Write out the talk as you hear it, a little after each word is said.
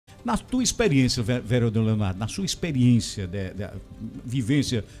Na tua experiência, vereador Leonardo, na sua experiência de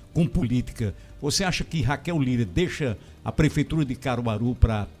vivência com política, você acha que Raquel Lira deixa a prefeitura de Caruaru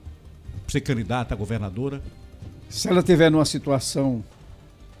para ser candidata a governadora? Se ela estiver numa situação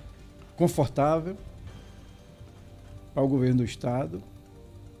confortável ao governo do Estado,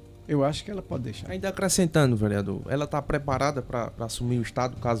 eu acho que ela pode deixar. Ainda acrescentando, vereador, ela está preparada para assumir o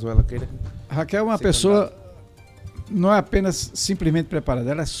Estado, caso ela queira? Raquel é uma pessoa, não é apenas simplesmente preparada,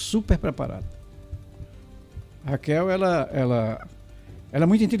 ela é super preparada. Raquel, ela é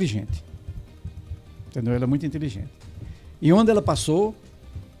muito inteligente. Entendeu? Ela é muito inteligente. E onde ela passou,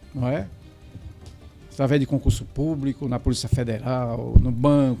 não é? Através de concurso público, na Polícia Federal, no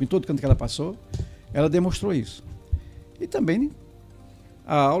banco, em todo canto que ela passou, ela demonstrou isso. E também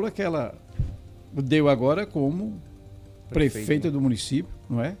a aula que ela deu agora como prefeita do município,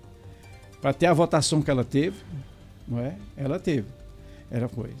 não é? Para ter a votação que ela teve, não é? Ela teve. Era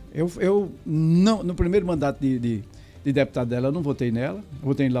coisa. Eu não, no primeiro mandato de deputado dela, eu não votei nela,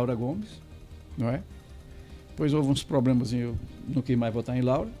 votei em Laura Gomes, não é? Depois houve uns problemas, eu não quis mais votar em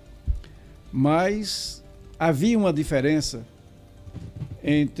Laura, mas havia uma diferença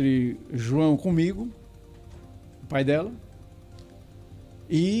entre João comigo, o pai dela,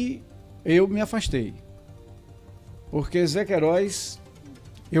 e eu me afastei. Porque Zé Queiroz,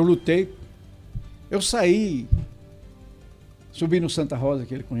 eu lutei, eu saí, subi no Santa Rosa,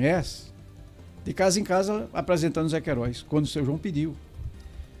 que ele conhece, de casa em casa apresentando Zé Queiroz, quando o seu João pediu.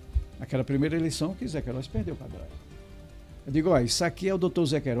 Aquela primeira eleição que Zé Queiroz perdeu para Braga. Eu digo, olha, isso aqui é o doutor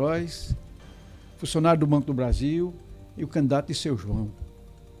Zé Queiroz, funcionário do Banco do Brasil e o candidato de seu João.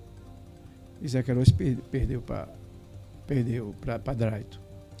 E Zé Queiroz perdeu para Draito.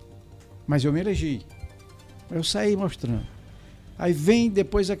 Mas eu me elegi. Eu saí mostrando. Aí vem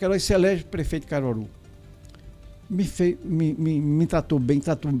depois Zé Queiroz se elege prefeito de Caruaru. Me tratou bem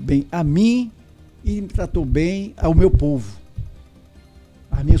a mim e me tratou bem ao meu povo,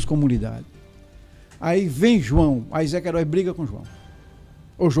 às minhas comunidades. Aí vem João, aí Zé Queiroz briga com João.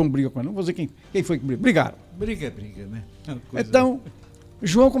 Ou João briga com ele, não vou dizer quem foi que brigou. Brigaram. Briga, né? Então,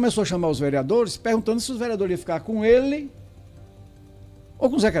 João começou a chamar os vereadores, perguntando se os vereadores iam ficar com ele ou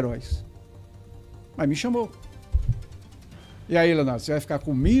com Zé Queiroz. Mas me chamou. E aí, Leonardo, você vai ficar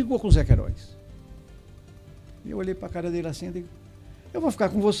comigo ou com Zé Queiroz? E eu olhei para a cara dele assim e digo, eu vou ficar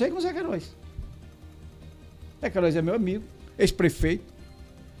com você e com Zé Queiroz. Zé Queiroz é meu amigo, ex-prefeito,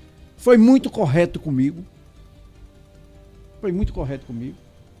 foi muito correto comigo,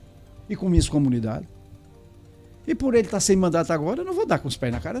 e com minhas comunidades. E por ele estar sem mandato agora, eu não vou dar com os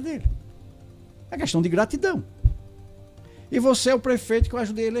pés na cara dele. É questão de gratidão. E você é o prefeito que eu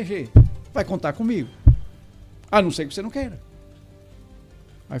ajudei a eleger. Vai contar comigo. A não ser que você não queira.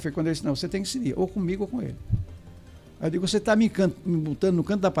 Aí foi quando ele disse, não, você tem que decidir, ou comigo ou com ele. Aí eu digo, você está me botando no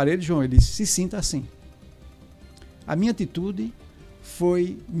canto da parede, João? Ele disse, se sinta assim. A minha atitude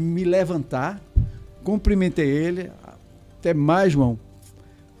foi me levantar, cumprimentei ele, até mais, João,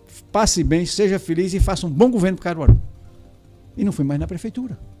 passe bem, seja feliz e faça um bom governo para Caruaru. E não fui mais na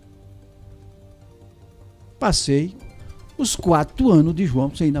prefeitura. Passei os 4 anos de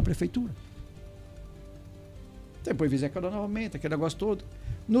João sem ir na prefeitura. Depois fiz aquela novamente, aquele negócio todo.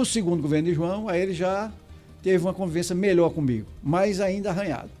 No segundo governo de João, aí ele já teve uma convivência melhor comigo, mas ainda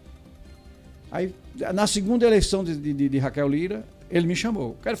arranhado. Aí, na segunda eleição de Raquel Lira, ele me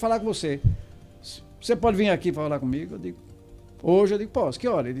chamou. Quero falar com você. Você pode vir aqui para falar comigo? Eu digo, hoje eu digo, posso. Que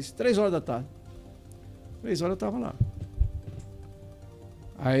hora? Ele disse, 3 horas da tarde. 3 horas eu estava lá.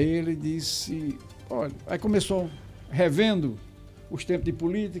 Aí ele disse, olha, aí começou revendo os tempos de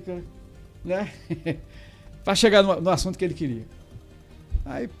política, né? Para chegar no assunto que ele queria.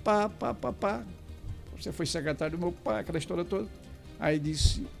 Aí, pá. Você foi secretário do meu pai, aquela história toda. Aí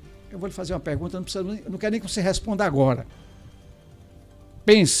disse, eu vou lhe fazer uma pergunta, eu não quero nem que você responda agora.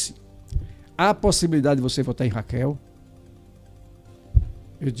 Pense, há possibilidade de você votar em Raquel?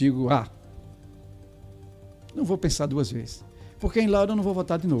 Eu digo, não vou pensar 2 vezes. Porque em Laura eu não vou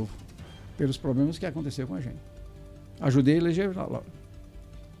votar de novo, pelos problemas que aconteceu com a gente. Ajudei a eleger a Laura.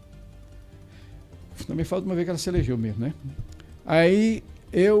 Também falta uma vez que ela se elegeu mesmo, né? Aí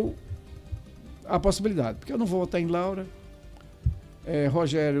a possibilidade, porque eu não vou votar em Laura,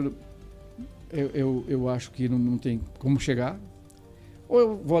 Rogério, eu acho que não tem como chegar, ou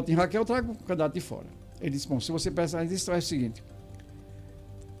eu voto em Raquel, eu trago o candidato de fora. Ele disse, bom, se você pensar nisso, traz o seguinte,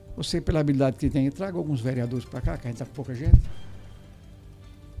 você, pela habilidade que tem, traga alguns vereadores para cá, que a gente está com pouca gente.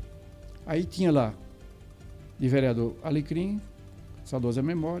 Aí tinha lá, de vereador Alecrim, saudosa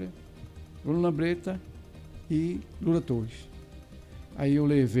memória, Bruno Lambreta e Lula Torres. Aí eu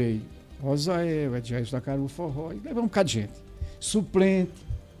levei Rosael, Edjair da Caru Forró, e levei um bocado de gente. Suplente,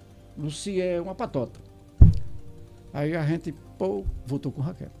 Luci é uma patota. Aí a gente, votou com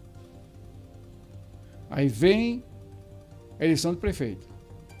Raquel. Aí vem a eleição de prefeito.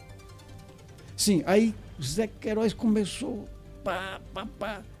 Sim, aí Zé Queiroz começou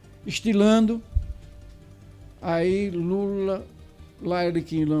estilando. Aí Lula,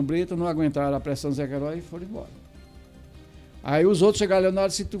 Lairiquinho e Lambreta não aguentaram a pressão do Zé Queiroz e foram embora. Aí os outros chegaram,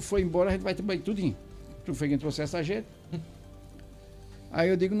 Leonardo, se tu for embora, a gente vai ter tudinho. Tu foi quem trouxe essa gente. Aí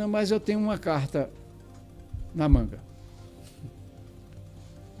eu digo, não, mas eu tenho uma carta na manga.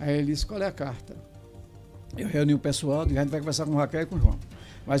 Aí ele disse, qual é a carta? Eu reuni o pessoal, digo, a gente vai conversar com o Raquel e com o João.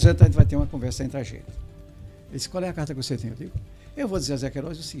 Mas antes a gente vai ter uma conversa entre a gente. Ele disse, qual é a carta que você tem? Eu digo, eu vou dizer a Zé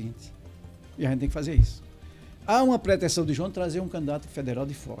Queiroz o seguinte, e a gente tem que fazer isso. Há uma pretensão de João trazer um candidato federal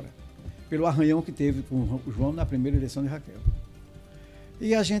de fora, pelo arranhão que teve com o João na primeira eleição de Raquel.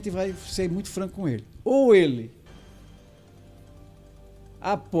 E a gente vai ser muito franco com ele. Ou ele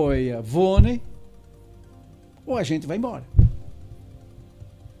apoia Vônei, ou a gente vai embora.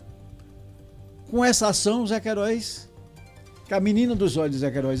 Com essa ação, o Zé Queiroz, que a menina dos olhos de Zé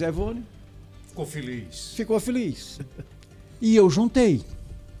Queiroz é Vônei, ficou feliz. E eu juntei.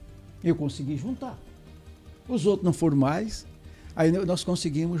 Eu consegui juntar. Os outros não foram mais, aí nós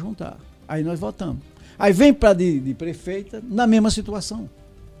conseguimos juntar. Aí nós votamos. Aí vem para de prefeita na mesma situação.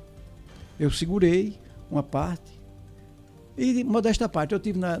 Eu segurei uma parte, e modesta parte, eu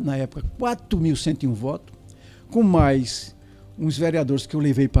tive na época 4.101 votos, com mais uns vereadores que eu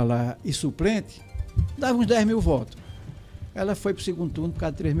levei para lá e suplente, dava uns 10 mil votos. Ela foi para o segundo turno por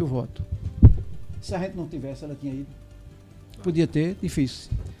causa de 3 mil votos. Se a gente não tivesse, ela tinha ido. Podia ter, difícil.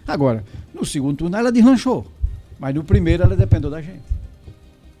 Agora, no segundo turno ela deslanchou, mas no primeiro ela dependeu da gente.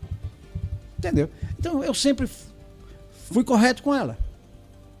 Entendeu? Então eu sempre fui correto com ela.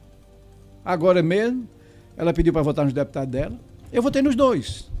 Agora mesmo, ela pediu para votar nos deputados dela, eu votei nos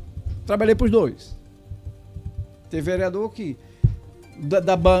dois. Trabalhei para os dois. Teve vereador que,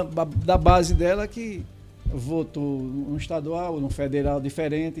 da base dela, que votou num estadual, num federal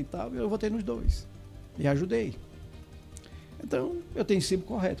diferente e tal, eu votei nos dois. E ajudei. Então, eu tenho sido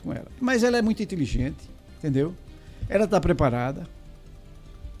correto com ela. Mas ela é muito inteligente, entendeu? Ela está preparada,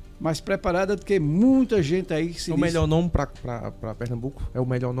 mais preparada do que muita gente aí se O melhor nome para Pernambuco? É o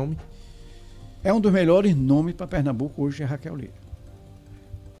melhor nome? É um dos melhores nomes para Pernambuco hoje, é Raquel Lira.